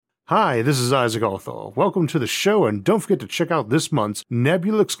Hi, this is Isaac Arthur. Welcome to the show, and don't forget to check out this month's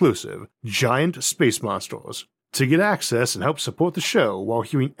Nebula exclusive, Giant Space Monsters. To get access and help support the show while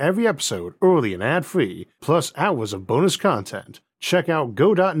hearing every episode early and ad-free, plus hours of bonus content, check out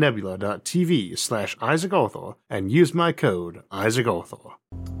go.nebula.tv/IsaacArthur and use my code IsaacArthur.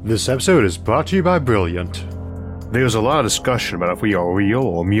 This episode is brought to you by Brilliant. There's a lot of discussion about if we are real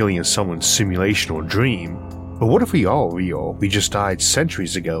or merely in someone's simulation or dream. But what if we are real, we just died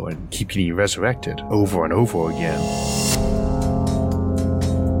centuries ago and keep getting resurrected over and over again?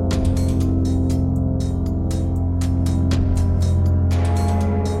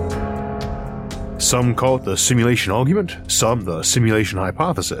 Some call it the simulation argument, some the simulation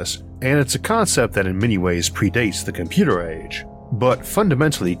hypothesis, and it's a concept that in many ways predates the computer age, but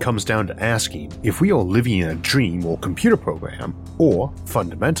fundamentally comes down to asking if we are living in a dream or computer program, or,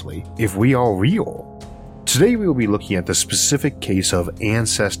 fundamentally, if we are real. Today we will be looking at the specific case of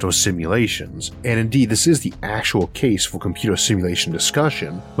ancestor simulations, and indeed this is the actual case for computer simulation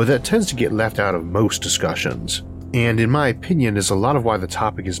discussion, but that tends to get left out of most discussions. And in my opinion is a lot of why the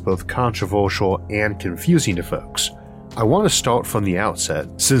topic is both controversial and confusing to folks. I want to start from the outset,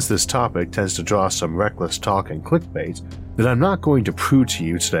 since this topic tends to draw some reckless talk and clickbait, that I'm not going to prove to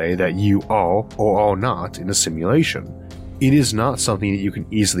you today that you are or are not in a simulation. It is not something that you can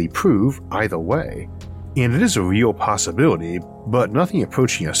easily prove either way. And it is a real possibility, but nothing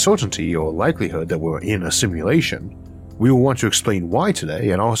approaching a certainty or likelihood that we're in a simulation. We will want to explain why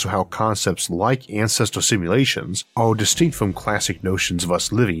today, and also how concepts like ancestor simulations are distinct from classic notions of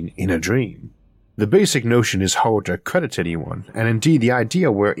us living in a dream. The basic notion is hard to credit to anyone, and indeed the idea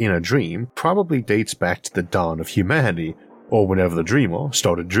we're in a dream probably dates back to the dawn of humanity, or whenever the dreamer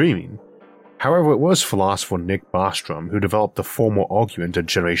started dreaming. However, it was philosopher Nick Bostrom who developed the formal argument a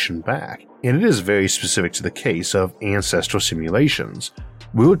generation back, and it is very specific to the case of ancestor simulations.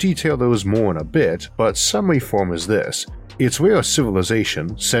 We'll detail those more in a bit, but summary form is this. It's where a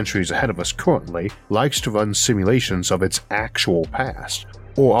civilization, centuries ahead of us currently, likes to run simulations of its actual past,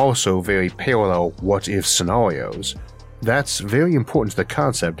 or also very parallel what-if scenarios. That's very important to the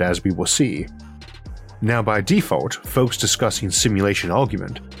concept, as we will see. Now by default, folks discussing simulation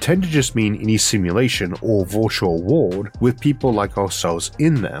argument tend to just mean any simulation or virtual world with people like ourselves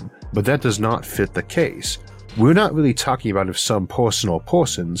in them, but that does not fit the case. We're not really talking about if some person or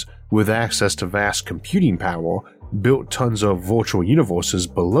persons with access to vast computing power built tons of virtual universes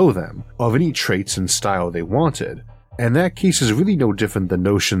below them of any traits and style they wanted. And that case is really no different than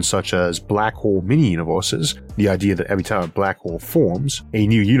notions such as black hole mini-universes, the idea that every time a black hole forms, a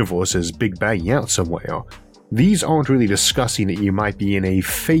new universe is big banging out somewhere. These aren't really discussing that you might be in a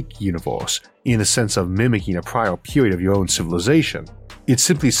fake universe, in the sense of mimicking a prior period of your own civilization. It's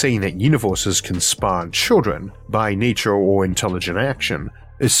simply saying that universes can spawn children, by nature or intelligent action,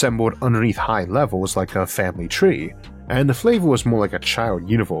 assembled underneath high levels like a family tree, and the flavor was more like a child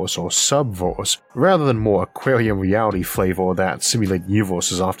universe or subverse rather than more aquarium reality flavor that simulated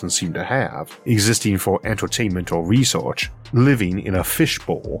universes often seem to have, existing for entertainment or research, living in a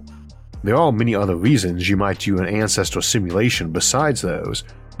fishbowl. There are many other reasons you might do an ancestor simulation besides those,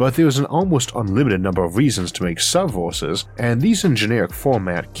 but there's an almost unlimited number of reasons to make subverses, and these in generic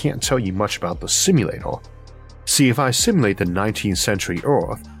format can't tell you much about the simulator. See, if I simulate the 19th century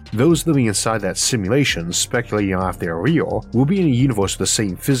Earth, those living inside that simulation, speculating on if they're real, will be in a universe with the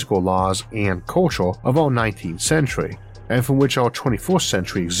same physical laws and culture of our 19th century, and from which our 21st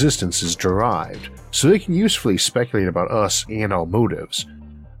century existence is derived, so they can usefully speculate about us and our motives.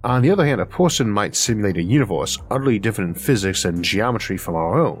 On the other hand, a person might simulate a universe utterly different in physics and geometry from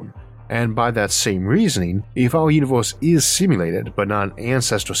our own, and by that same reasoning, if our universe is simulated but not an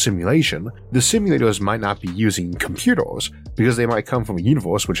ancestor simulation, the simulators might not be using computers, because they might come from a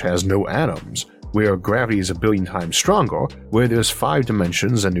universe which has no atoms, where gravity is a billion times stronger, where there's 5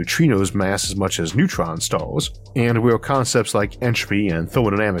 dimensions and neutrinos mass as much as neutron stars, and where concepts like entropy and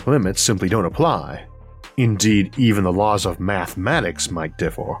thermodynamic limits simply don't apply. Indeed, even the laws of mathematics might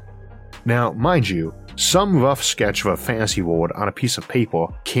differ. Now, mind you, some rough sketch of a fantasy world on a piece of paper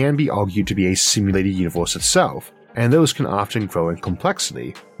can be argued to be a simulated universe itself, and those can often grow in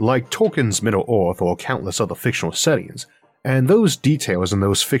complexity, like Tolkien's Middle-earth or countless other fictional settings, and those details in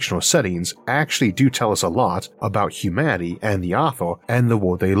those fictional settings actually do tell us a lot about humanity and the author and the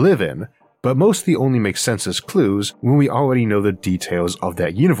world they live in, but mostly only make sense as clues when we already know the details of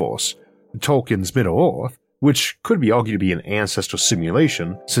that universe. Tolkien's Middle-earth, which could be argued to be an ancestor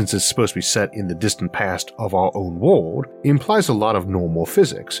simulation since it's supposed to be set in the distant past of our own world, implies a lot of normal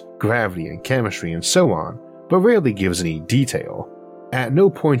physics, gravity and chemistry and so on, but rarely gives any detail. At no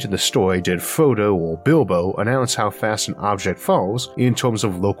point in the story did Frodo or Bilbo announce how fast an object falls in terms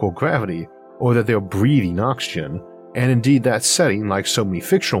of local gravity, or that they're breathing oxygen, and indeed that setting, like so many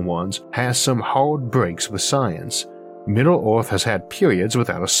fictional ones, has some hard breaks with science. Middle-earth has had periods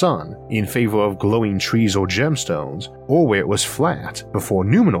without a sun, in favor of glowing trees or gemstones, or where it was flat before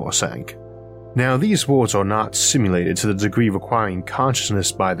Numenor sank. Now these worlds are not simulated to the degree requiring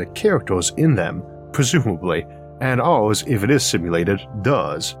consciousness by the characters in them, presumably, and ours, if it is simulated,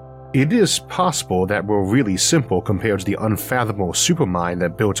 does. It is possible that we're really simple compared to the unfathomable supermind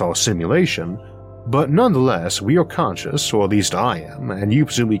that built our simulation, but nonetheless we are conscious, or at least I am, and you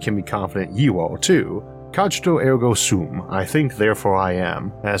presumably can be confident you are too. Cogito ergo sum, I think therefore I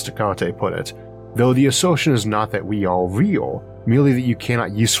am, as Descartes put it, though the assertion is not that we are real, merely that you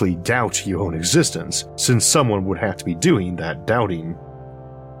cannot usefully doubt your own existence, since someone would have to be doing that doubting.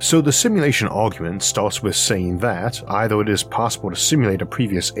 So the simulation argument starts with saying that either it is possible to simulate a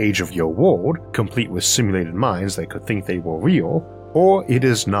previous age of your world, complete with simulated minds that could think they were real, or it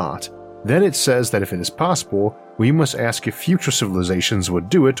is not. Then it says that if it is possible, we must ask if future civilizations would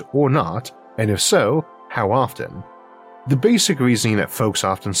do it or not, and if so, how often? The basic reasoning that folks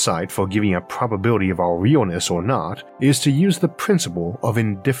often cite for giving a probability of our realness or not is to use the principle of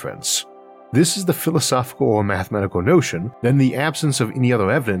indifference. This is the philosophical or mathematical notion that in the absence of any other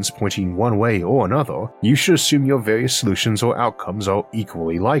evidence pointing one way or another, you should assume your various solutions or outcomes are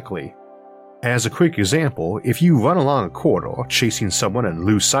equally likely. As a quick example, if you run along a corridor chasing someone and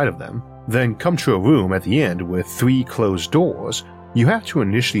lose sight of them, then come to a room at the end with 3 closed doors, you have to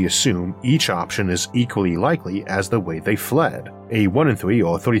initially assume each option is equally likely as the way they fled, a 1 in 3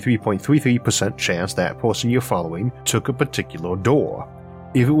 or 33.33% chance that person you're following took a particular door.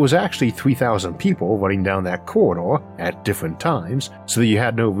 If it was actually 3,000 people running down that corridor at different times, so that you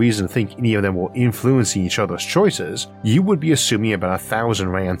had no reason to think any of them were influencing each other's choices, you would be assuming about 1,000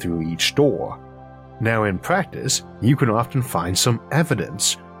 ran through each door. Now in practice, you can often find some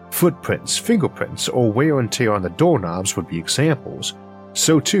evidence. Footprints, fingerprints, or wear and tear on the doorknobs would be examples.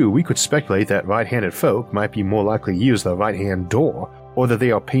 So too, we could speculate that right-handed folk might be more likely to use the right-hand door, or that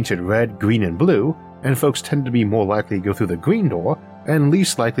they are painted red, green, and blue, and folks tend to be more likely to go through the green door and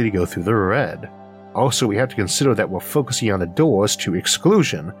least likely to go through the red. Also, we have to consider that we're focusing on the doors to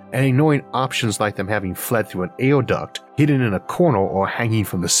exclusion and ignoring options like them having fled through an air duct, hidden in a corner or hanging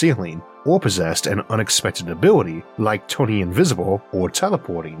from the ceiling, or possessed an unexpected ability like turning invisible or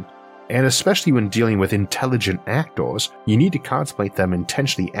teleporting. And especially when dealing with intelligent actors, you need to contemplate them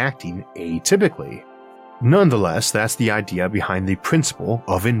intentionally acting atypically. Nonetheless, that's the idea behind the principle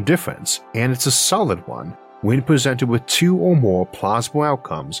of indifference, and it's a solid one. When presented with 2 or more plausible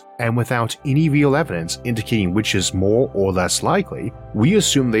outcomes and without any real evidence indicating which is more or less likely, we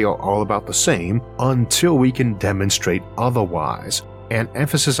assume they are all about the same until we can demonstrate otherwise, and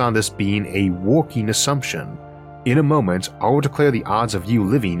emphasis on this being a working assumption. In a moment, I will declare the odds of you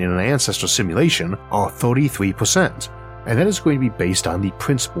living in an ancestor simulation are 33%, and that is going to be based on the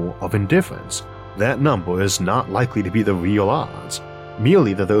principle of indifference. That number is not likely to be the real odds,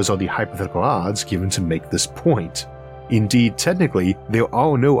 merely that those are the hypothetical odds given to make this point. Indeed, technically, there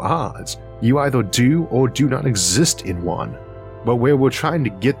are no odds. You either do or do not exist in one. But where we're trying to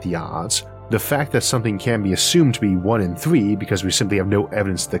get the odds, the fact that something can be assumed to be 1 in 3 because we simply have no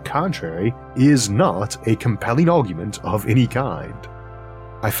evidence to the contrary is not a compelling argument of any kind.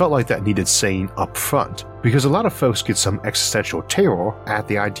 I felt like that needed saying up front, because a lot of folks get some existential terror at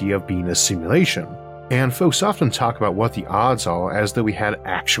the idea of being a simulation, and folks often talk about what the odds are as though we had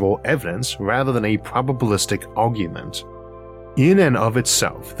actual evidence rather than a probabilistic argument. In and of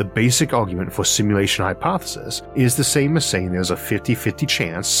itself, the basic argument for simulation hypothesis is the same as saying there's a 50-50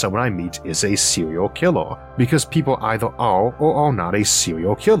 chance someone I meet is a serial killer, because people either are or are not a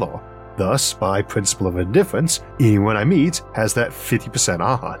serial killer. Thus, by principle of indifference, anyone I meet has that 50%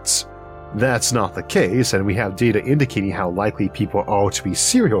 odds. That's not the case, and we have data indicating how likely people are to be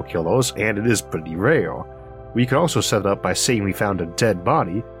serial killers, and it is pretty rare. We could also set it up by saying we found a dead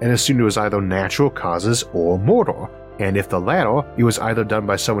body and assumed it was either natural causes or murder, and if the latter, it was either done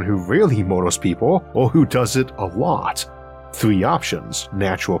by someone who rarely murders people or who does it a lot. 3 options: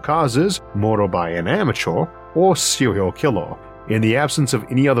 natural causes, murder by an amateur, or serial killer. In the absence of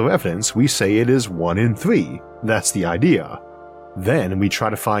any other evidence, we say it is 1 in 3. That's the idea. Then we try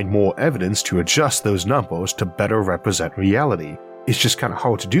to find more evidence to adjust those numbers to better represent reality. It's just kind of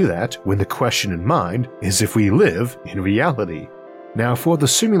hard to do that when the question in mind is if we live in reality. Now, for the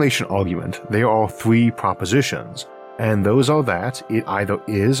simulation argument, there are 3 propositions, and those are that it either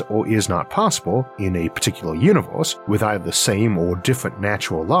is or is not possible in a particular universe with either the same or different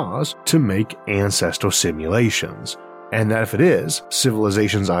natural laws to make ancestor simulations. and that if it is,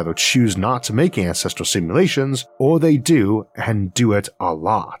 civilizations either choose not to make ancestral simulations, or they do, and do it a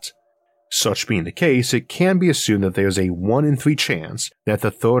lot. Such being the case, it can be assumed that there's a 1 in 3 chance that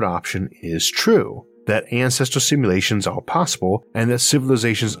the third option is true, that ancestral simulations are possible and that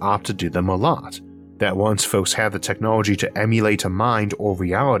civilizations opt to do them a lot. That once folks have the technology to emulate a mind or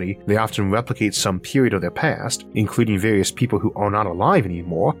reality, they often replicate some period of their past, including various people who are not alive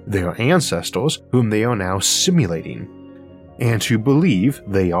anymore, their ancestors, whom they are now simulating, and to believe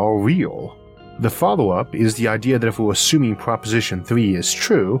they are real. The follow-up is the idea that if we're assuming Proposition 3 is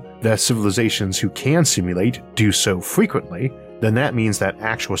true, that civilizations who can simulate do so frequently, then that means that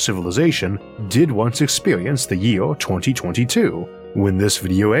actual civilization did once experience the year 2022, when this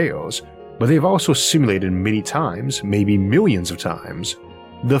video airs, but they've also simulated many times, maybe millions of times.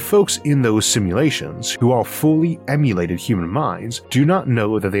 The folks in those simulations, who are fully emulated human minds, do not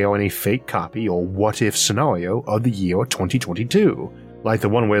know that they are in a fake copy or what-if scenario of the year 2022, like the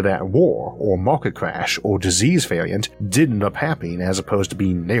one where that war, or market crash, or disease variant did end up happening as opposed to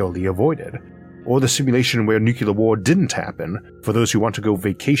being narrowly avoided, or the simulation where nuclear war didn't happen for those who want to go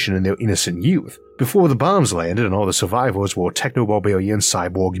vacation in their innocent youth, before the bombs landed and all the survivors were techno-barbarian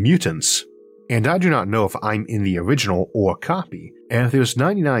cyborg mutants. And I do not know if I'm in the original or copy, and if there's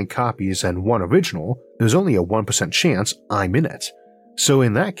 99 copies and 1 original, there's only a 1% chance I'm in it. So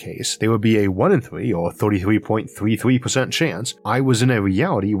in that case, there would be a 1 in 3 or 33.33% chance I was in a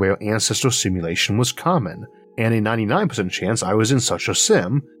reality where ancestral simulation was common, and a 99% chance I was in such a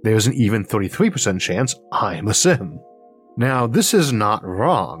sim. There's an even 33% chance I'm a sim. Now, this is not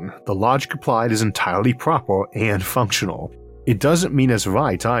wrong. The logic applied is entirely proper and functional. It doesn't mean it's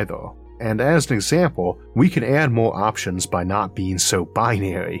right either. And as an example, we can add more options by not being so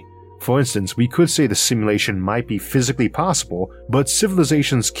binary. For instance, we could say the simulation might be physically possible, but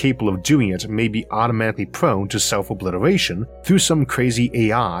civilizations capable of doing it may be automatically prone to self-obliteration through some crazy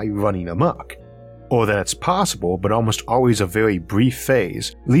AI running amok. Or that it's possible, but almost always a very brief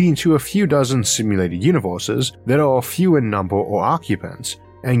phase, leading to a few dozen simulated universes that are few in number or occupants,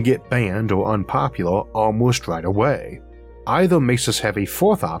 and get banned or unpopular almost right away. Either makes us have a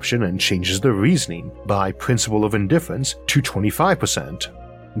fourth option and changes the reasoning, by principle of indifference, to 25%.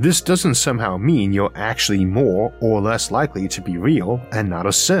 This doesn't somehow mean you're actually more or less likely to be real and not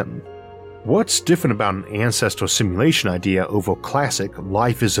a sim. What's different about an ancestral simulation idea over classic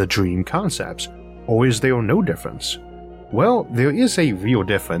life is a dream concepts? Or is there no difference? Well, there is a real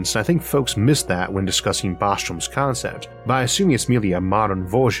difference, and I think folks miss that when discussing Bostrom's concept, by assuming it's merely a modern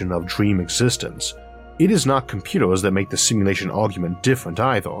version of dream existence. It is not computers that make the simulation argument different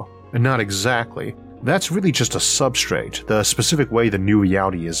either, and not exactly. That's really just a substrate, the specific way the new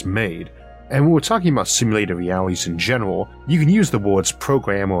reality is made. And when we're talking about simulated realities in general, you can use the words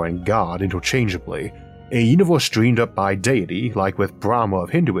programmer and God interchangeably. A universe dreamed up by deity, like with Brahma of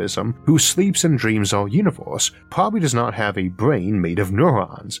Hinduism, who sleeps and dreams our universe, probably does not have a brain made of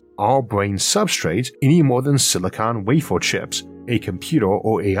neurons, our brain substrate any more than silicon wafer chips, a computer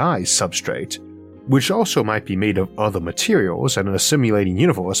or AI substrate, which also might be made of other materials, and in a simulating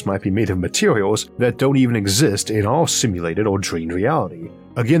universe might be made of materials that don't even exist in our simulated or dreamed reality.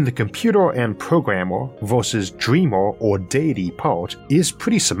 Again, the computer and programmer versus dreamer or deity part is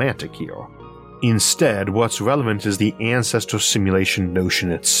pretty semantic here. Instead, what's relevant is the ancestral simulation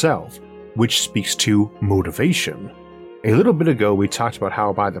notion itself, which speaks to motivation. A little bit ago we talked about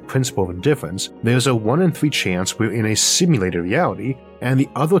how by the principle of indifference, there's a 1 in 3 chance we're in a simulated reality, and the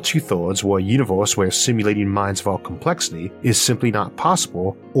other 2/3 were a universe where simulating minds of our complexity is simply not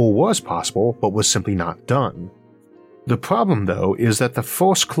possible, or was possible but was simply not done. The problem though is that the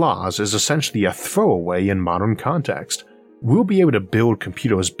first clause is essentially a throwaway in modern context. We'll be able to build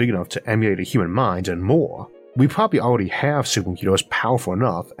computers big enough to emulate a human mind and more. We probably already have supercomputers powerful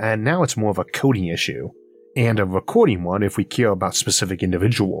enough, and now it's more of a coding issue. And a recording one if we care about specific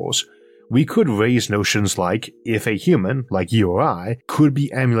individuals. We could raise notions like if a human, like you or I, could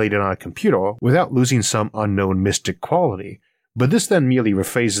be emulated on a computer without losing some unknown mystic quality. But this then merely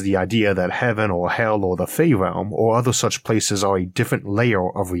rephrases the idea that heaven or hell or the Fey realm or other such places are a different layer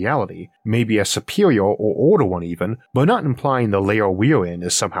of reality, maybe a superior or older one even, but not implying the layer we're in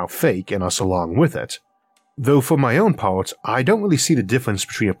is somehow fake and us along with it. Though for my own part, I don't really see the difference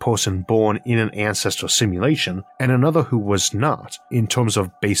between a person born in an ancestral simulation and another who was not, in terms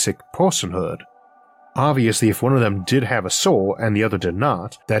of basic personhood. Obviously, if one of them did have a soul and the other did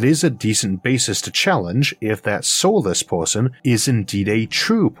not, that is a decent basis to challenge if that soulless person is indeed a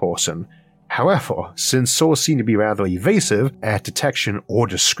true person. However, since souls seem to be rather evasive at detection or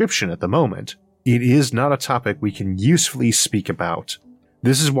description at the moment, it is not a topic we can usefully speak about.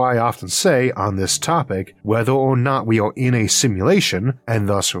 This is why I often say on this topic, whether or not we are in a simulation, and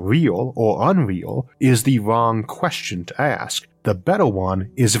thus real or unreal, is the wrong question to ask. The better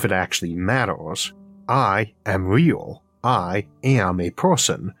one is if it actually matters. I am real. I am a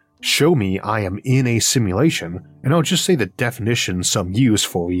person. Show me I am in a simulation, and I'll just say the definition some use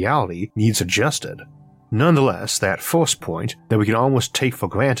for reality needs adjusted. Nonetheless, that first point, that we can almost take for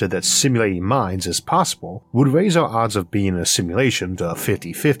granted that simulating minds is possible, would raise our odds of being in a simulation to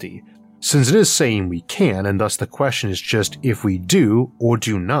 50-50, since it is saying we can, and thus the question is just if we do or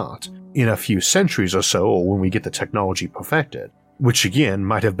do not, in a few centuries or so, or when we get the technology perfected, which again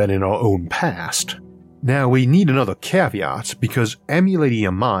might have been in our own past. Now, we need another caveat, because emulating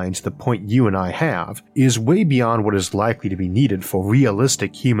a mind to the point you and I have is way beyond what is likely to be needed for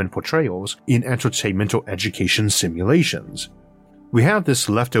realistic human portrayals in entertainment or education simulations. We have this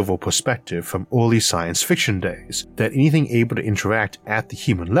leftover perspective from early science fiction days that anything able to interact at the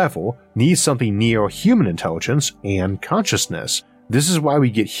human level needs something near human intelligence and consciousness. This is why we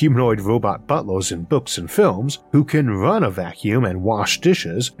get humanoid robot butlers in books and films who can run a vacuum and wash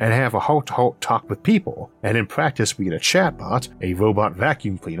dishes and have a heart-to-heart talk with people, and in practice we get a chatbot, a robot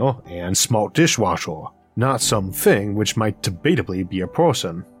vacuum cleaner, and smart dishwasher, not something which might debatably be a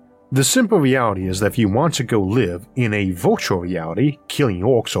person. The simple reality is that if you want to go live in a virtual reality, killing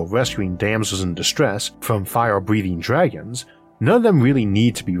orcs or rescuing damsels in distress from fire-breathing dragons, none of them really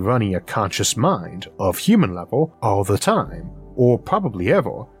need to be running a conscious mind of human level all the time, or probably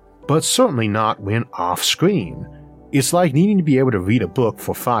ever, but certainly not when off-screen. It's like needing to be able to read a book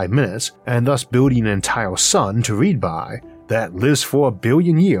for 5 minutes and thus building an entire sun to read by that lives for 1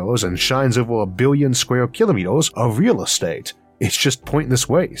 billion years and shines over 1 billion square kilometers of real estate. It's just pointless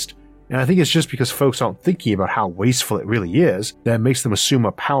waste. And I think it's just because folks aren't thinking about how wasteful it really is that makes them assume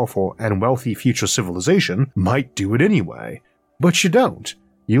a powerful and wealthy future civilization might do it anyway. But you don't.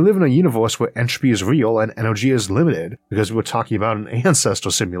 You live in a universe where entropy is real and energy is limited, because we're talking about an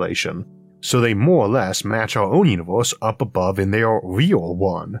ancestor simulation, so they more or less match our own universe up above in their real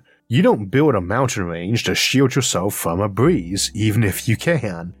one. You don't build a mountain range to shield yourself from a breeze, even if you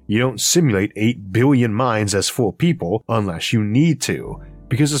can. You don't simulate 8 billion minds as 4 people unless you need to,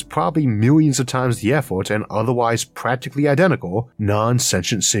 because it's probably millions of times the effort an otherwise practically identical,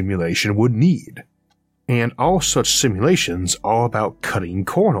 non-sentient simulation would need. And all such simulations are about cutting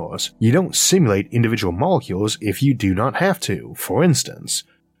corners. You don't simulate individual molecules if you do not have to, for instance.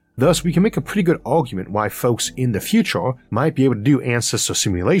 Thus, we can make a pretty good argument why folks in the future might be able to do ancestor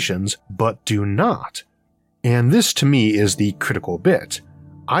simulations, but do not. And this to me is the critical bit.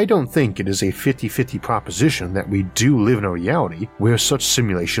 I don't think it is a 50-50 proposition that we do live in a reality where such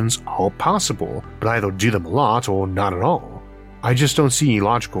simulations are possible, but either do them a lot or not at all. I just don't see any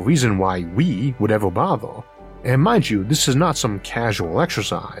logical reason why we would ever bother. And mind you, this is not some casual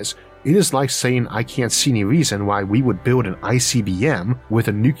exercise. It is like saying I can't see any reason why we would build an ICBM with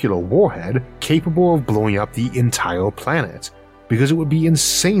a nuclear warhead capable of blowing up the entire planet, because it would be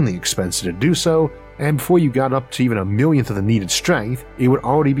insanely expensive to do so, and before you got up to even a millionth of the needed strength, it would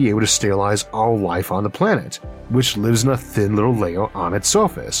already be able to sterilize all life on the planet, which lives in a thin little layer on its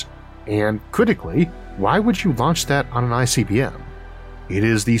surface. And critically, why would you launch that on an ICBM? It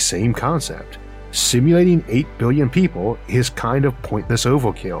is the same concept. Simulating 8 billion people is kind of pointless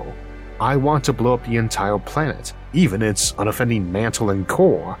overkill. I want to blow up the entire planet, even its unoffending mantle and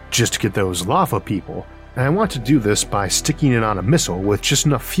core, just to get those lava people, and I want to do this by sticking it on a missile with just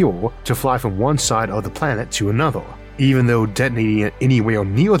enough fuel to fly from one side of the planet to another, even though detonating it anywhere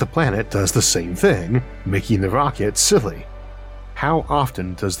near the planet does the same thing, making the rocket silly. How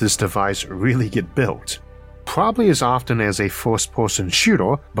often does this device really get built? Probably as often as a first-person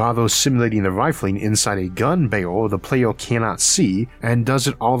shooter bothers simulating the rifling inside a gun barrel the player cannot see and does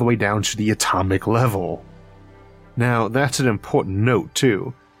it all the way down to the atomic level. Now, that's an important note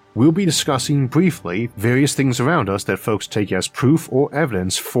too. We'll be discussing briefly various things around us that folks take as proof or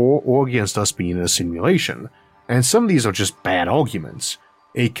evidence for or against us being in a simulation, and some of these are just bad arguments.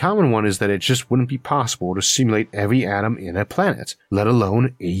 A common one is that it just wouldn't be possible to simulate every atom in a planet, let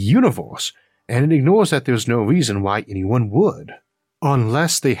alone a universe, and it ignores that there's no reason why anyone would,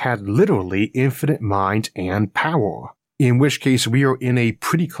 unless they had literally infinite mind and power, in which case we are in a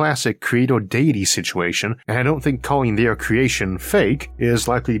pretty classic creator-deity situation, and I don't think calling their creation fake is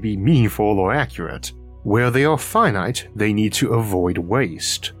likely to be meaningful or accurate. Where they are finite, they need to avoid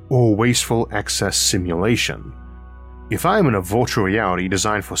waste, or wasteful excess simulation. If I am in a virtual reality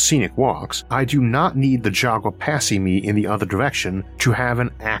designed for scenic walks, I do not need the jogger passing me in the other direction to have an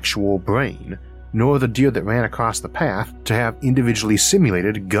actual brain, nor the deer that ran across the path to have individually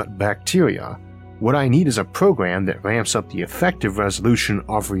simulated gut bacteria. What I need is a program that ramps up the effective resolution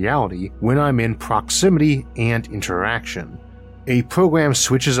of reality when I'm in proximity and interaction. A program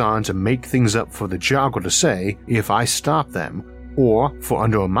switches on to make things up for the juggler to say if I stop them, or for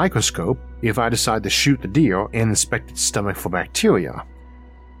under a microscope if I decide to shoot the deer and inspect its stomach for bacteria.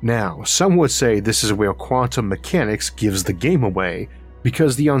 Now, some would say this is where quantum mechanics gives the game away,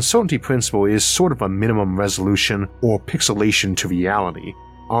 because the uncertainty principle is sort of a minimum resolution or pixelation to reality,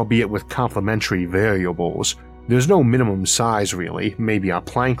 albeit with complementary variables. There's no minimum size really, maybe a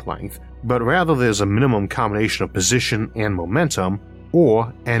Planck length, but rather there's a minimum combination of position and momentum,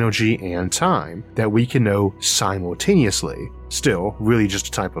 or energy and time, that we can know simultaneously, still really just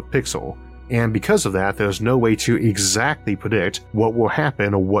a type of pixel. And because of that, there's no way to exactly predict what will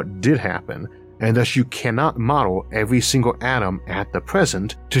happen or what did happen, and thus you cannot model every single atom at the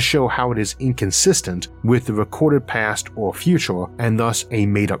present to show how it is inconsistent with the recorded past or future and thus a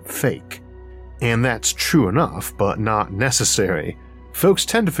made-up fake. And that's true enough, but not necessary. Folks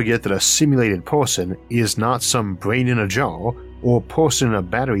tend to forget that a simulated person is not some brain in a jar or person in a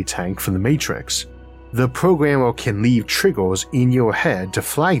battery tank from the Matrix. The programmer can leave triggers in your head to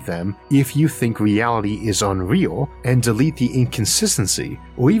flag them if you think reality is unreal and delete the inconsistency,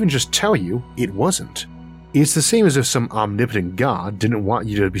 or even just tell you it wasn't. It's the same as if some omnipotent god didn't want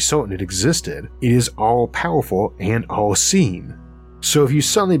you to be certain it existed. It is all-powerful and all-seeing. So if you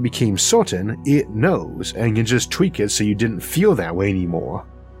suddenly became certain, it knows and can just tweak it so you didn't feel that way anymore.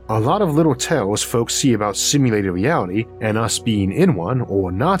 A lot of little tells folks see about simulated reality and us being in one or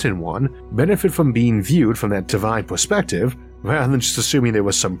not in one benefit from being viewed from that divine perspective rather than just assuming there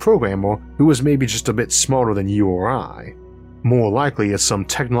was some programmer who was maybe just a bit smarter than you or I. More likely it's some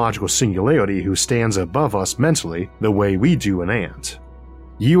technological singularity who stands above us mentally the way we do an ant.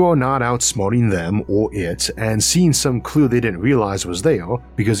 You are not outsmarting them or it and seeing some clue they didn't realize was there,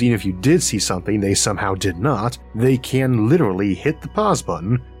 because even if you did see something they somehow did not, they can literally hit the pause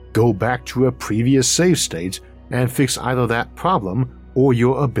button, go back to a previous save state, and fix either that problem or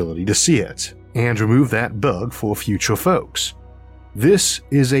your ability to see it, and remove that bug for future folks. This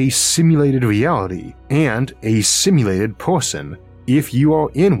is a simulated reality and a simulated person. If you are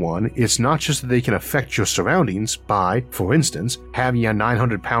in one, it's not just that they can affect your surroundings by, for instance, having a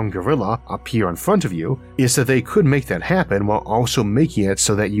 900-pound gorilla appear in front of you, it's that they could make that happen while also making it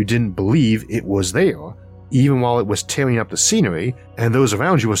so that you didn't believe it was there, even while it was tearing up the scenery and those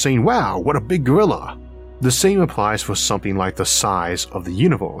around you were saying, "Wow, what a big gorilla." The same applies for something like the size of the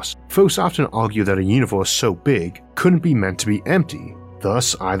universe. Folks often argue that a universe so big couldn't be meant to be empty,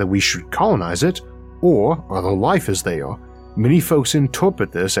 thus either we should colonize it or other life is there. Many folks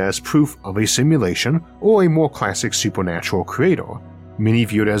interpret this as proof of a simulation or a more classic supernatural creator. Many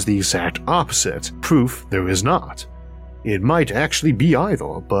view it as the exact opposite, proof there is not. It might actually be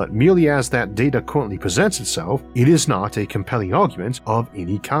either, but merely as that data currently presents itself, it is not a compelling argument of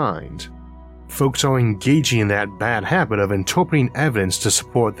any kind. Folks are engaging in that bad habit of interpreting evidence to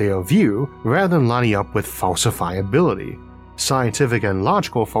support their view rather than lining up with falsifiability. Scientific and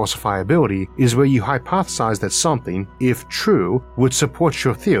logical falsifiability is where you hypothesize that something, if true, would support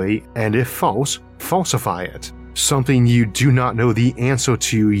your theory, and if false, falsify it. Something you do not know the answer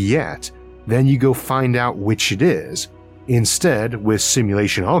to yet, then you go find out which it is. Instead, with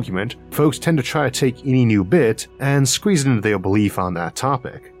simulation argument, folks tend to try to take any new bit and squeeze it into their belief on that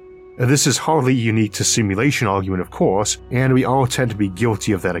topic. This is hardly unique to simulation argument, of course, and we all tend to be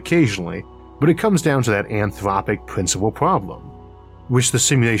guilty of that occasionally, but it comes down to that anthropic principle problem, which the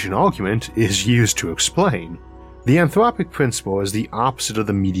simulation argument is used to explain. The anthropic principle is the opposite of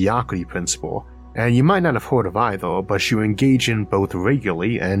the mediocrity principle, and you might not have heard of either, but you engage in both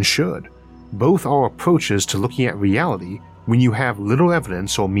regularly and should. Both are approaches to looking at reality when you have little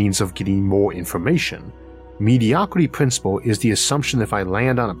evidence or means of getting more information. Mediocrity principle is the assumption that if I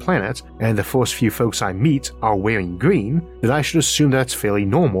land on a planet and the first few folks I meet are wearing green, that I should assume that's fairly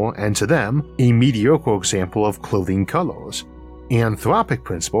normal and to them, a mediocre example of clothing colors. Anthropic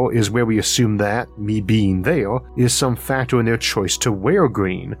principle is where we assume that, me being there, is some factor in their choice to wear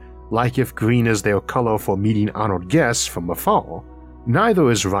green, like if green is their color for meeting honored guests from afar. Neither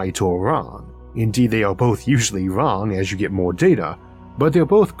is right or wrong. Indeed, they are both usually wrong as you get more data, but they're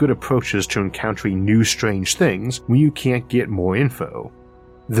both good approaches to encountering new strange things when you can't get more info.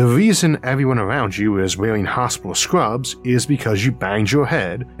 The reason everyone around you is wearing hospital scrubs is because you banged your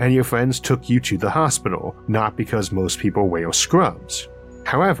head and your friends took you to the hospital, not because most people wear scrubs.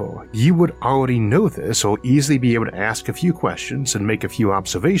 However, you would already know this or easily be able to ask a few questions and make a few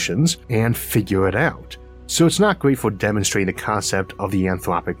observations and figure it out, so it's not great for demonstrating the concept of the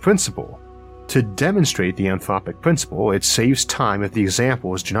anthropic principle. To demonstrate the anthropic principle, it saves time if the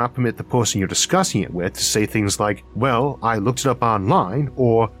examples do not permit the person you're discussing it with to say things like, well, I looked it up online,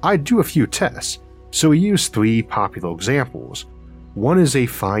 or I'd do a few tests. So we use 3 popular examples. One is a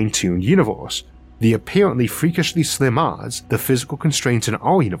fine-tuned universe. The apparently freakishly slim odds the physical constraints in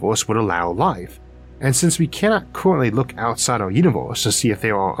our universe would allow life. And since we cannot currently look outside our universe to see if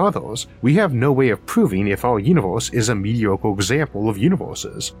there are others, we have no way of proving if our universe is a mediocre example of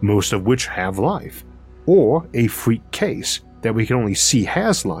universes, most of which have life. Or a freak case that we can only see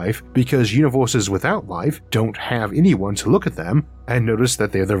has life because universes without life don't have anyone to look at them and notice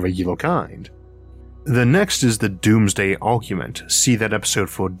that they're the regular kind. The next is the doomsday argument, see that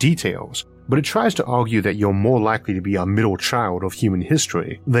episode for details, but it tries to argue that you're more likely to be a middle child of human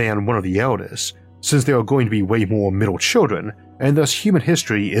history than one of the eldest, since there are going to be way more middle children, and thus human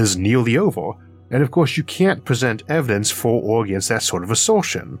history is nearly over, and of course you can't present evidence for or against that sort of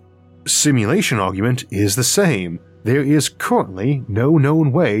assertion. Simulation argument is the same. There is currently no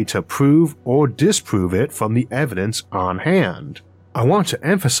known way to prove or disprove it from the evidence on hand. I want to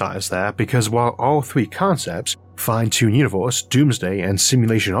emphasize that because while all 3 concepts, fine-tuned universe, doomsday, and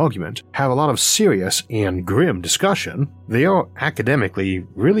simulation argument, have a lot of serious and grim discussion, they are academically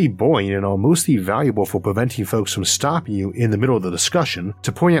really boring and are mostly valuable for preventing folks from stopping you in the middle of the discussion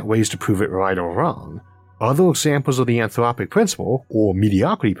to point out ways to prove it right or wrong. Other examples of the anthropic principle, or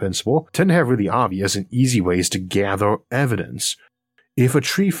mediocrity principle, tend to have really obvious and easy ways to gather evidence. If a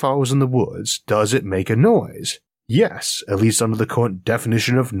tree falls in the woods, does it make a noise? Yes, at least under the current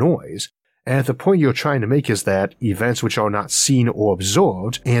definition of noise. And the point you're trying to make is that events which are not seen or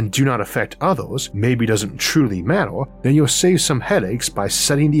observed and do not affect others maybe doesn't truly matter, then you'll save some headaches by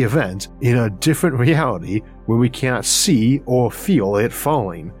setting the event in a different reality where we cannot see or feel it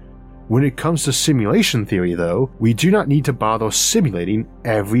falling. When it comes to simulation theory though, we do not need to bother simulating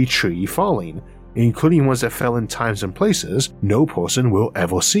every tree falling, including ones that fell in times and places no person will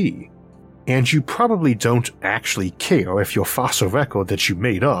ever see. And you probably don't actually care if your fossil record that you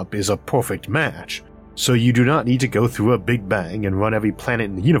made up is a perfect match, so you do not need to go through a big bang and run every planet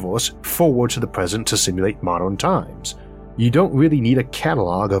in the universe forward to the present to simulate modern times. You don't really need a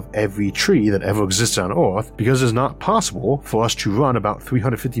catalog of every tree that ever existed on Earth because it's not possible for us to run about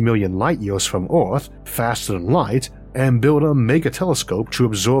 350 million light years from Earth faster than light and build a mega telescope to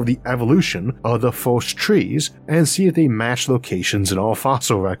observe the evolution of the first trees and see if they match locations in our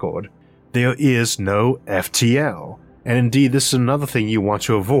fossil record. There is no FTL, and indeed this is another thing you want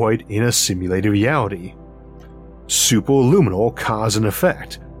to avoid in a simulated reality. Superluminal cause and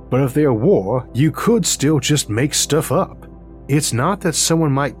effect, but if there were, you could still just make stuff up. It's not that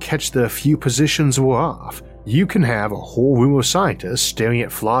someone might catch the few positions were off. You can have a whole room of scientists staring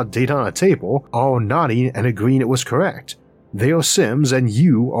at flawed data on a table, all nodding and agreeing it was correct. They are Sims and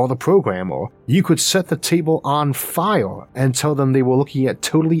you are the programmer. You could set the table on fire and tell them they were looking at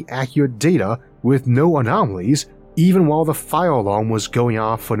totally accurate data with no anomalies, even while the fire alarm was going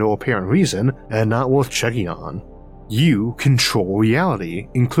off for no apparent reason and not worth checking on. You control reality,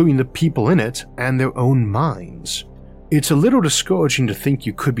 including the people in it and their own minds. It's a little discouraging to think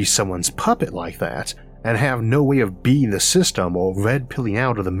you could be someone's puppet like that and have no way of beating the system or red-pilling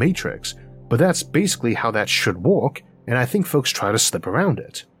out of the matrix, but that's basically how that should work, and I think folks try to slip around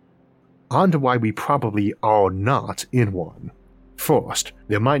it. On to why we probably are not in one. First,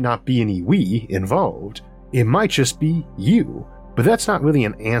 there might not be any we involved. It might just be you, but that's not really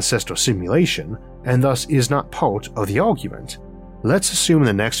an ancestor simulation, and thus is not part of the argument. Let's assume in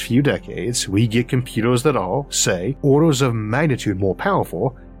the next few decades we get computers that are, say, orders of magnitude more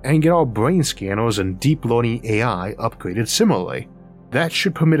powerful, and get our brain scanners and deep learning AI upgraded similarly. That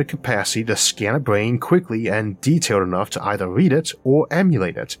should permit a capacity to scan a brain quickly and detailed enough to either read it or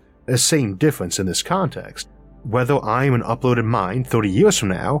emulate it, the same difference in this context. Whether I'm an uploaded mind 30 years from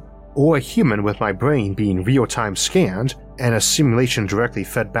now, or a human with my brain being real-time scanned and a simulation directly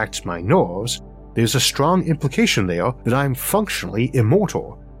fed back to my nerves, there's a strong implication there that I'm functionally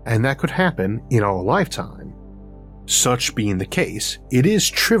immortal, and that could happen in our lifetime. Such being the case, it is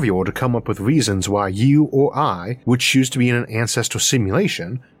trivial to come up with reasons why you or I would choose to be in an ancestor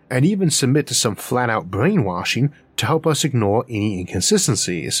simulation and even submit to some flat-out brainwashing to help us ignore any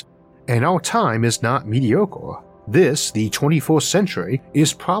inconsistencies. And our time is not mediocre. This, the 21st century,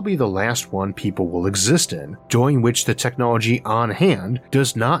 is probably the last one people will exist in, during which the technology on hand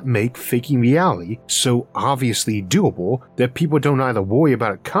does not make faking reality so obviously doable that people don't either worry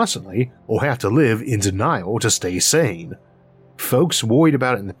about it constantly or have to live in denial to stay sane. Folks worried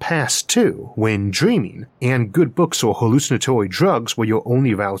about it in the past too, when dreaming, and good books or hallucinatory drugs were your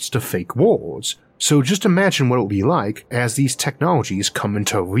only routes to fake worlds. So just imagine what it will be like as these technologies come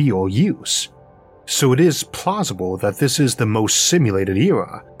into real use. So it is plausible that this is the most simulated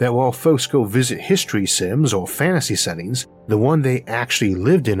era, that while folks go visit history sims or fantasy settings, the one they actually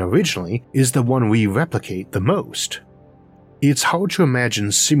lived in originally is the one we replicate the most. It's hard to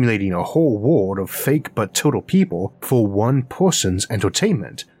imagine simulating a whole world of fake but total people for one person's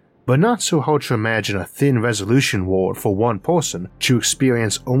entertainment, but not so hard to imagine a thin resolution world for one person to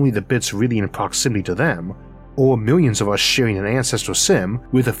experience only the bits really in proximity to them, or millions of us sharing an ancestral sim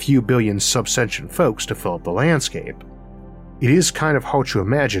with a few billion sub-sentient folks to fill up the landscape. It is kind of hard to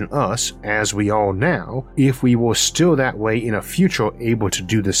imagine us, as we are now, if we were still that way in a future able to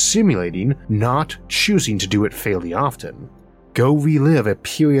do the simulating, not choosing to do it fairly often. Go relive a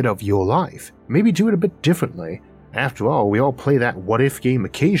period of your life, maybe do it a bit differently. After all, we all play that what if game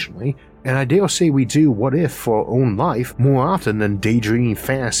occasionally, and I dare say we do what if for our own life more often than daydreaming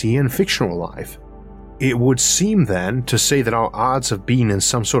fantasy and fictional life. It would seem then to say that our odds of being in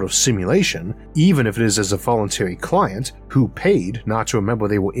some sort of simulation, even if it is as a voluntary client who paid not to remember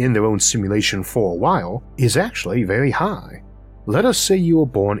they were in their own simulation for a while, is actually very high. Let us say you were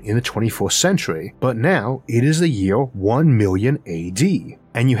born in the 21st century, but now it is the year 1 million AD,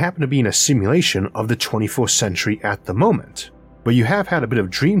 and you happen to be in a simulation of the 21st century at the moment. But you have had a bit of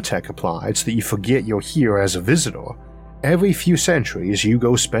dream tech applied so that you forget you're here as a visitor. Every few centuries you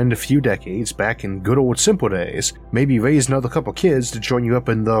go spend a few decades back in good old simple days, maybe raise another couple kids to join you up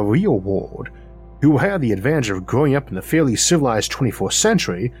in the real world, who will have the advantage of growing up in the fairly civilized 21st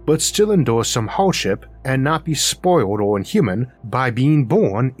century, but still endure some hardship and not be spoiled or inhuman by being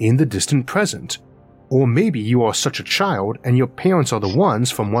born in the distant present. Or maybe you are such a child and your parents are the ones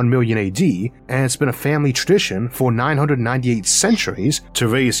from 1 million AD, and it's been a family tradition for 998 centuries to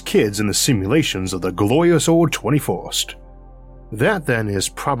raise kids in the simulations of the glorious old 21st. That then is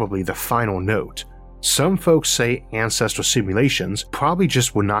probably the final note. Some folks say ancestral simulations probably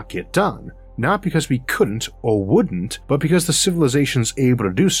just would not get done, not because we couldn't or wouldn't, but because the civilizations able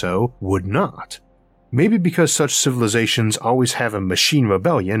to do so would not. Maybe because such civilizations always have a machine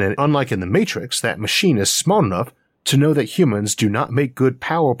rebellion, and unlike in the Matrix, that machine is smart enough to know that humans do not make good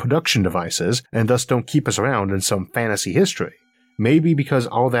power production devices and thus don't keep us around in some fantasy history. Maybe because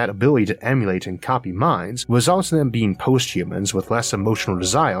all that ability to emulate and copy minds results in them being post-humans with less emotional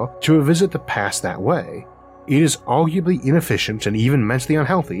desire to revisit the past that way. It is arguably inefficient and even mentally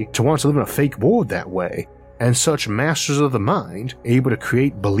unhealthy to want to live in a fake world that way, and such masters of the mind, able to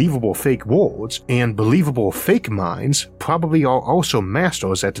create believable fake worlds and believable fake minds, probably are also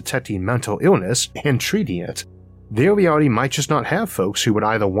masters at detecting mental illness and treating it. Their reality might just not have folks who would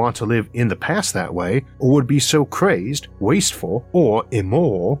either want to live in the past that way, or would be so crazed, wasteful, or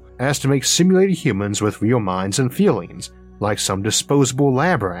immoral as to make simulated humans with real minds and feelings, like some disposable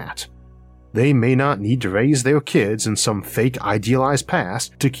lab rat. They may not need to raise their kids in some fake idealized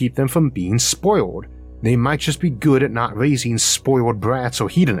past to keep them from being spoiled. They might just be good at not raising spoiled brats or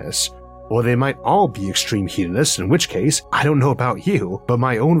hedonists, or they might all be extreme hedonists, in which case, I don't know about you, but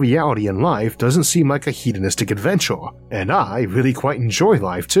my own reality in life doesn't seem like a hedonistic adventure, and I really quite enjoy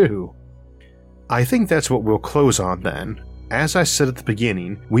life too. I think that's what we'll close on then. As I said at the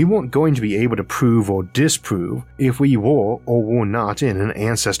beginning, we weren't going to be able to prove or disprove if we were or were not in an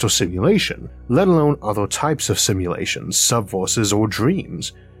ancestral simulation, let alone other types of simulations, subverses, or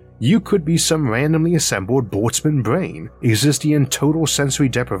dreams. You could be some randomly assembled Boltzmann brain, existing in total sensory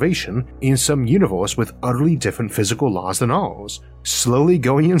deprivation in some universe with utterly different physical laws than ours, slowly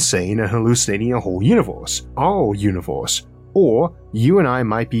going insane and hallucinating a whole universe, our universe, or you and I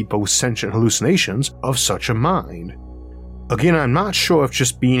might be both sentient hallucinations of such a mind. Again, I'm not sure if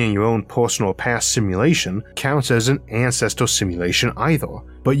just being in your own personal past simulation counts as an ancestral simulation either,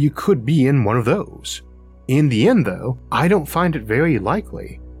 but you could be in one of those. In the end though, I don't find it very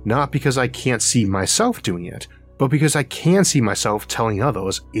likely. Not because I can't see myself doing it, but because I can see myself telling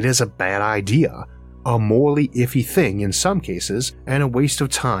others it is a bad idea, a morally iffy thing in some cases, and a waste of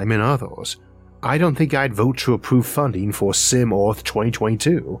time in others. I don't think I'd vote to approve funding for SimEarth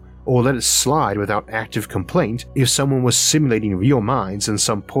 2022, or let it slide without active complaint if someone was simulating real minds in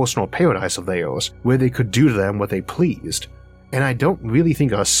some personal paradise of theirs where they could do to them what they pleased. And I don't really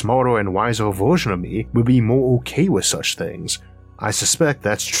think a smarter and wiser version of me would be more okay with such things. I suspect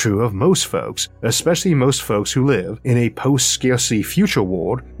that's true of most folks, especially most folks who live in a post-scarcity future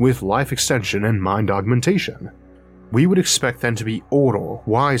world with life extension and mind augmentation. We would expect them to be older,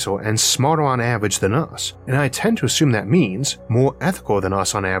 wiser, and smarter on average than us, and I tend to assume that means more ethical than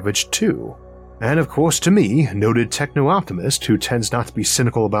us on average too. And of course to me, noted techno-optimist who tends not to be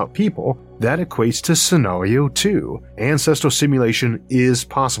cynical about people, that equates to scenario 2. Ancestral simulation is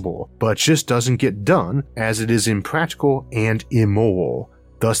possible, but just doesn't get done as it is impractical and immoral.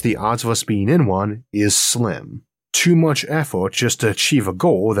 thus the odds of us being in one is slim. Too much effort just to achieve a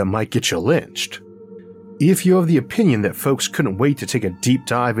goal that might get you lynched. If you're of the opinion that folks couldn't wait to take a deep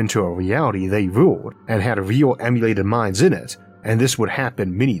dive into a reality they ruled and had real emulated minds in it, and this would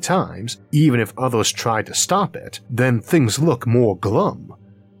happen many times, even if others tried to stop it, then things look more glum.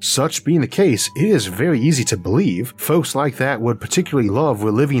 Such being the case, it is very easy to believe folks like that would particularly love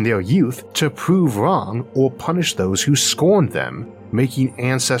reliving their youth to prove wrong or punish those who scorned them, making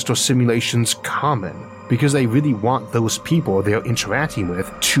ancestral simulations common, because they really want those people they're interacting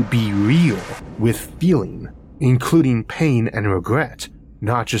with to be real, with feeling, including pain and regret,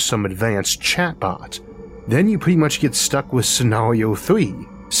 not just some advanced chatbot. Then you pretty much get stuck with scenario 3.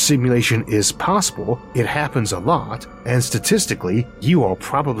 Simulation is possible, it happens a lot, and statistically, you are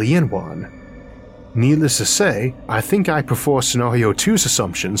probably in one. Needless to say, I think I prefer scenario 2's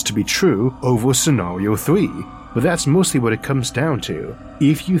assumptions to be true over scenario 3. But that's mostly what it comes down to.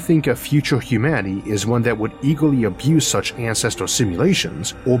 If you think a future humanity is one that would eagerly abuse such ancestral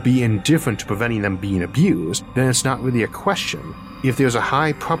simulations, or be indifferent to preventing them being abused, then it's not really a question. If there's a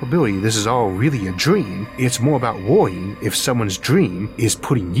high probability this is all really a dream, it's more about worrying if someone's dream is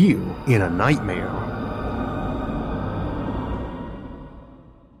putting you in a nightmare.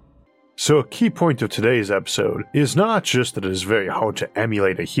 So a key point of today's episode is not just that it is very hard to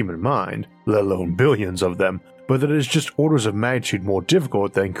emulate a human mind, let alone billions of them, but that it is just orders of magnitude more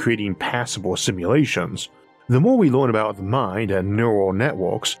difficult than creating passable simulations. The more we learn about the mind and neural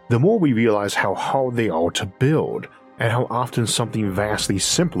networks, the more we realize how hard they are to build, and how often something vastly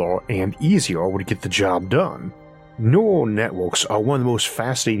simpler and easier would get the job done. Neural networks are one of the most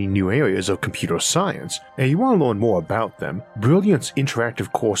fascinating new areas of computer science, and if you want to learn more about them, Brilliant's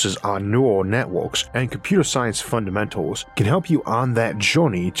interactive courses on neural networks and computer science fundamentals can help you on that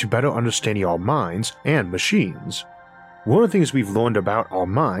journey to better understanding our minds and machines. One of the things we've learned about our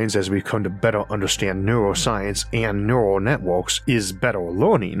minds as we've come to better understand neuroscience and neural networks is better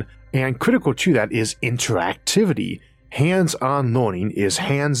learning, and critical to that is interactivity. Hands-on learning is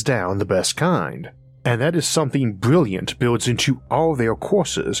hands down the best kind. And that is something Brilliant builds into all their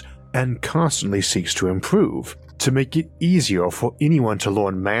courses and constantly seeks to improve, to make it easier for anyone to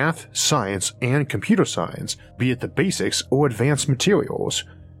learn math, science, and computer science, be it the basics or advanced materials.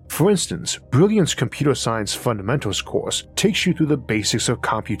 For instance, Brilliant's Computer Science Fundamentals course takes you through the basics of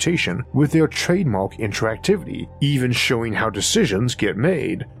computation with their trademark interactivity, even showing how decisions get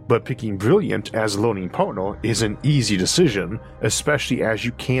made. But picking Brilliant as a learning partner is an easy decision, especially as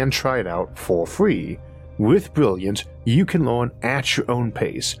you can try it out for free. With Brilliant, you can learn at your own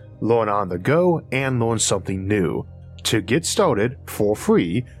pace, learn on the go, and learn something new. To get started, for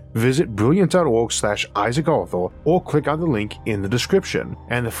free, visit brilliant.org/Isaac Arthur or click on the link in the description,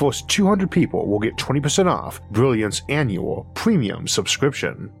 and the first 200 people will get 20% off Brilliant's annual premium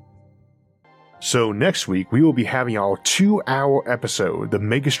subscription. So next week we will be having our 2-hour episode, The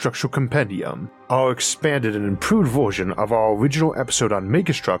Megastructure Compendium, our expanded and improved version of our original episode on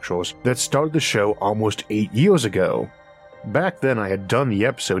megastructures that started the show almost 8 years ago. Back then I had done the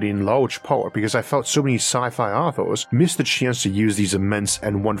episode in large part because I felt so many sci-fi authors missed the chance to use these immense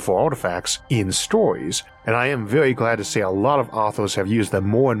and wonderful artifacts in stories, and I am very glad to say a lot of authors have used them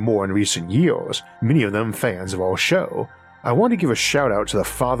more and more in recent years, many of them fans of our show. I want to give a shout out to the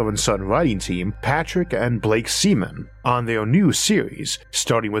father and son writing team, Patrick and Blake Seaman, on their new series,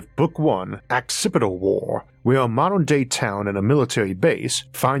 starting with Book 1, Occipital War, where a modern-day town and a military base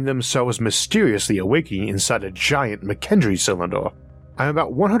find themselves mysteriously awakening inside a giant McKendree cylinder. I'm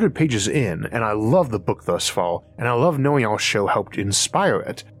about 100 pages in, and I love the book thus far, and I love knowing our show helped inspire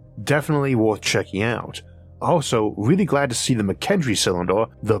it. Definitely worth checking out. Also, really glad to see the McKendree cylinder,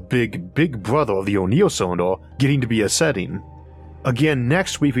 the big brother of the O'Neill cylinder, getting to be a setting. Again,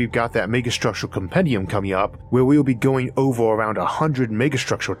 next week we've got that Megastructure Compendium coming up, where we will be going over around 100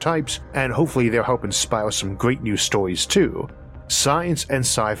 megastructure types, and hopefully they'll help inspire some great new stories too. Science and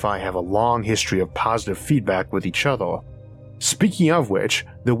sci-fi have a long history of positive feedback with each other. Speaking of which,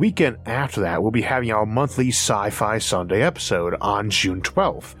 the weekend after that we'll be having our monthly Sci-Fi Sunday episode on June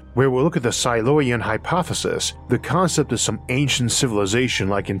 12th, where we'll look at the Silurian hypothesis, the concept that some ancient civilization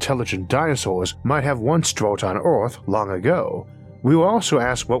like intelligent dinosaurs might have once dwelt on Earth long ago. We will also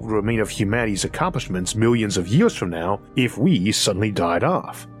ask what would remain of humanity's accomplishments millions of years from now if we suddenly died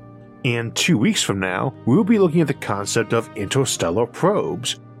off. And 2 weeks from now, we'll be looking at the concept of interstellar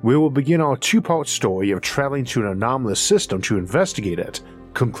probes, where we'll begin our 2-part story of traveling to an anomalous system to investigate it,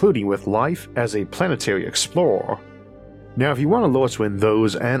 concluding with life as a planetary explorer. Now if you want to alert when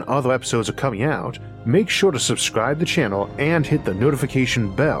those and other episodes are coming out, make sure to subscribe to the channel and hit the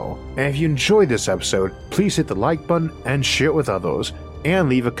notification bell, and if you enjoyed this episode, please hit the like button and share it with others. and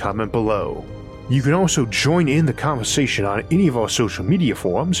leave a comment below. You can also join in the conversation on any of our social media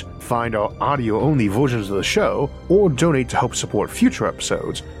forums, find our audio-only versions of the show, or donate to help support future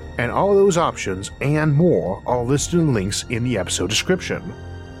episodes, and all those options and more are listed in links in the episode description.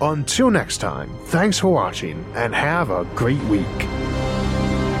 Until next time, thanks for watching, and have a great week.